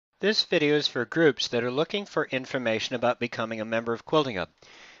This video is for groups that are looking for information about becoming a member of QuiltingHub.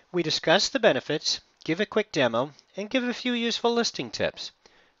 We discuss the benefits, give a quick demo, and give a few useful listing tips.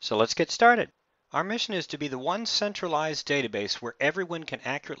 So let's get started. Our mission is to be the one centralized database where everyone can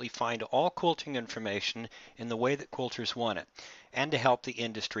accurately find all quilting information in the way that quilters want it, and to help the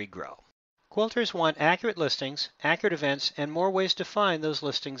industry grow. Quilters want accurate listings, accurate events, and more ways to find those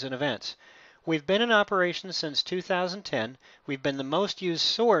listings and events. We've been in operation since 2010, we've been the most used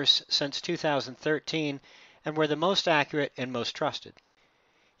source since 2013, and we're the most accurate and most trusted.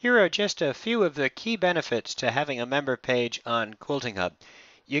 Here are just a few of the key benefits to having a member page on QuiltingHub.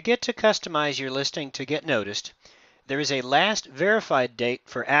 You get to customize your listing to get noticed. There is a last verified date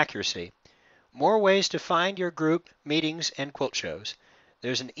for accuracy. More ways to find your group, meetings, and quilt shows.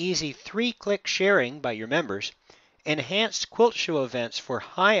 There's an easy 3-click sharing by your members. Enhanced quilt show events for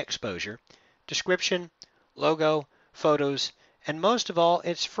high exposure. Description, logo, photos, and most of all,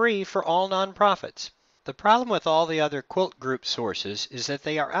 it's free for all nonprofits. The problem with all the other quilt group sources is that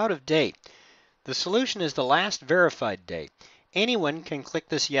they are out of date. The solution is the last verified date. Anyone can click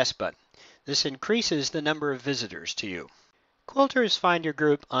this yes button. This increases the number of visitors to you. Quilters find your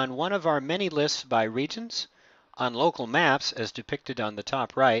group on one of our many lists by regions, on local maps as depicted on the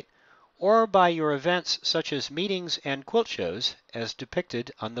top right, or by your events such as meetings and quilt shows as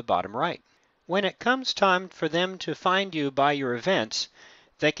depicted on the bottom right. When it comes time for them to find you by your events,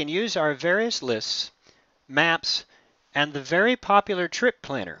 they can use our various lists, maps, and the very popular trip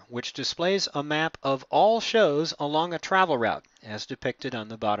planner, which displays a map of all shows along a travel route, as depicted on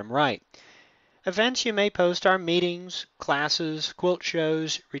the bottom right. Events you may post are meetings, classes, quilt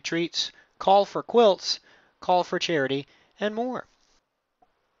shows, retreats, call for quilts, call for charity, and more.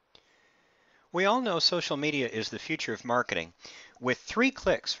 We all know social media is the future of marketing. With 3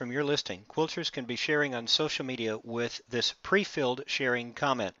 clicks from your listing, quilters can be sharing on social media with this pre-filled sharing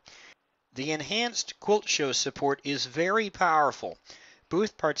comment. The enhanced quilt show support is very powerful.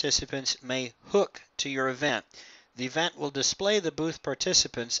 Booth participants may hook to your event. The event will display the booth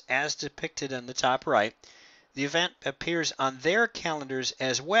participants as depicted on the top right. The event appears on their calendars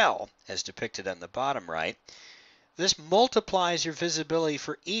as well as depicted on the bottom right. This multiplies your visibility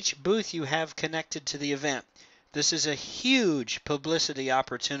for each booth you have connected to the event. This is a huge publicity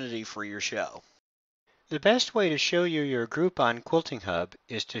opportunity for your show. The best way to show you your group on QuiltingHub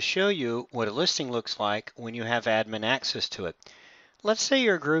is to show you what a listing looks like when you have admin access to it. Let's say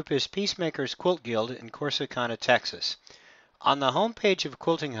your group is Peacemakers Quilt Guild in Corsicana, Texas. On the home page of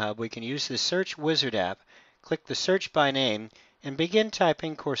QuiltingHub, we can use the Search Wizard app, click the Search by Name, and begin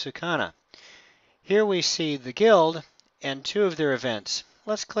typing Corsicana. Here we see the Guild and 2 of their events.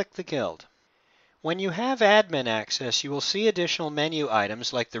 Let's click the Guild. When you have admin access, you will see additional menu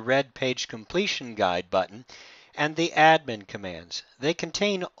items like the red Page Completion Guide button and the admin commands. They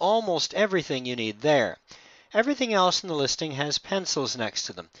contain almost everything you need there. Everything else in the listing has pencils next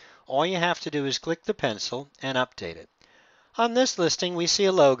to them. All you have to do is click the pencil and update it. On this listing, we see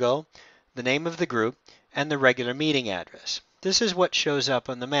a logo, the name of the group, and the regular meeting address. This is what shows up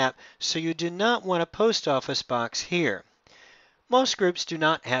on the map, so you do not want a post office box here. Most groups do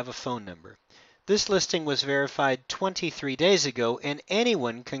not have a phone number. This listing was verified 23 days ago, and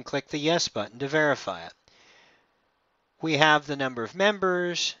anyone can click the yes button to verify it. We have the number of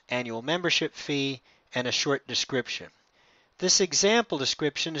members, annual membership fee, and a short description. This example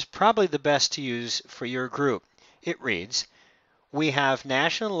description is probably the best to use for your group. It reads, "We have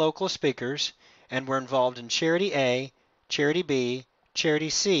national and local speakers, and we're involved in Charity A, Charity B,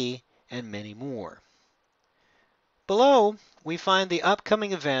 Charity C, and many more." Below, we find the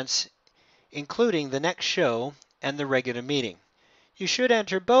upcoming events, including the next show and the regular meeting. You should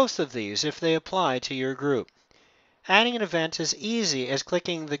enter both of these if they apply to your group. Adding an event is easy as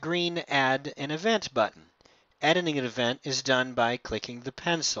clicking the green Add an Event button. Editing an event is done by clicking the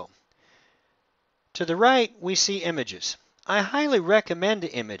pencil. To the right, we see images. I highly recommend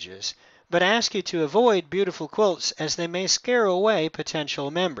images, but ask you to avoid beautiful quilts as they may scare away potential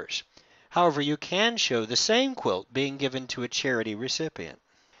members. However, you can show the same quilt being given to a charity recipient.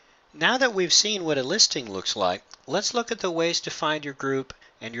 Now that we've seen what a listing looks like, let's look at the ways to find your group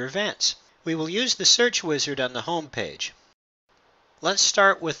and your events. We will use the search wizard on the home page. Let's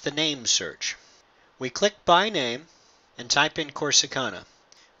start with the name search. We click by name and type in Corsicana.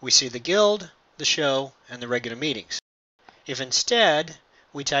 We see the guild, the show, and the regular meetings. If instead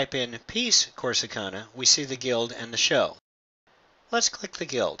we type in Peace Corsicana, we see the guild and the show. Let's click the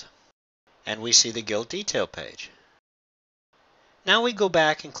guild, and we see the guild detail page. Now we go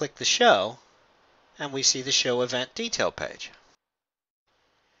back and click the show, and we see the show event detail page.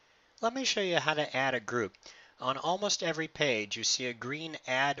 Let me show you how to add a group. On almost every page, you see a green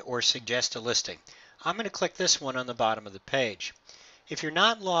Add or Suggest a Listing. I'm going to click this one on the bottom of the page. If you're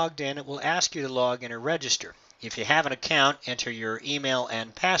not logged in, it will ask you to log in or register. If you have an account, enter your email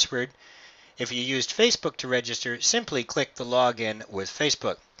and password. If you used Facebook to register, simply click the Login with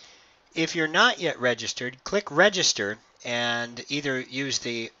Facebook. If you're not yet registered, click Register and either use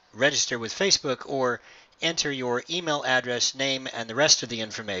the Register with Facebook or enter your email address, name, and the rest of the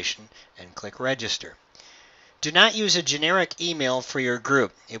information and click Register. Do not use a generic email for your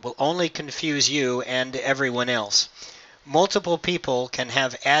group. It will only confuse you and everyone else. Multiple people can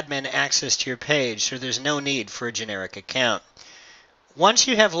have admin access to your page, so there's no need for a generic account. Once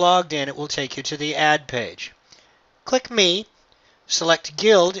you have logged in, it will take you to the Add page. Click Me. Select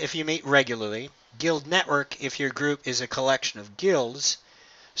Guild if you meet regularly, Guild Network if your group is a collection of guilds,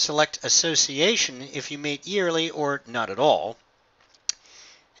 select Association if you meet yearly or not at all.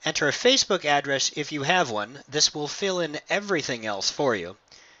 Enter a Facebook address if you have one. This will fill in everything else for you.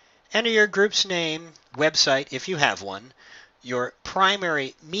 Enter your group's name, website if you have one, your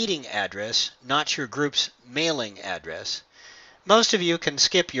primary meeting address, not your group's mailing address. Most of you can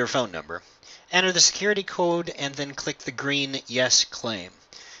skip your phone number. Enter the security code and then click the green Yes Claim.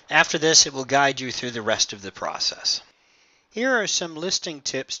 After this, it will guide you through the rest of the process. Here are some listing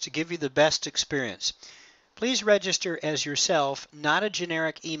tips to give you the best experience. Please register as yourself, not a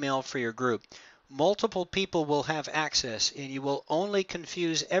generic email for your group. Multiple people will have access, and you will only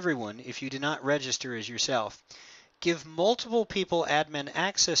confuse everyone if you do not register as yourself. Give multiple people admin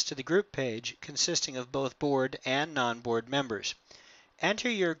access to the group page, consisting of both board and non-board members. Enter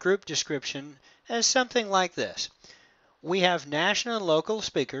your group description as something like this. We have national and local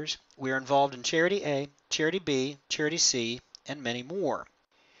speakers. We are involved in Charity A, Charity B, Charity C, and many more.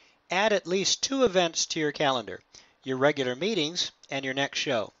 Add at least 2 events to your calendar, your regular meetings and your next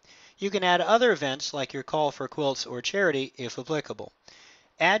show. You can add other events like your call for quilts or charity if applicable.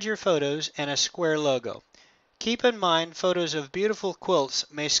 Add your photos and a square logo. Keep in mind photos of beautiful quilts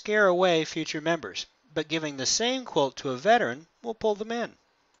may scare away future members, but giving the same quilt to a veteran will pull them in.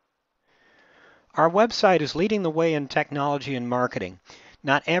 Our website is leading the way in technology and marketing.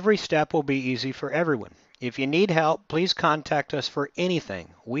 Not every step will be easy for everyone. If you need help, please contact us for anything.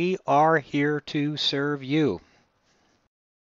 We are here to serve you.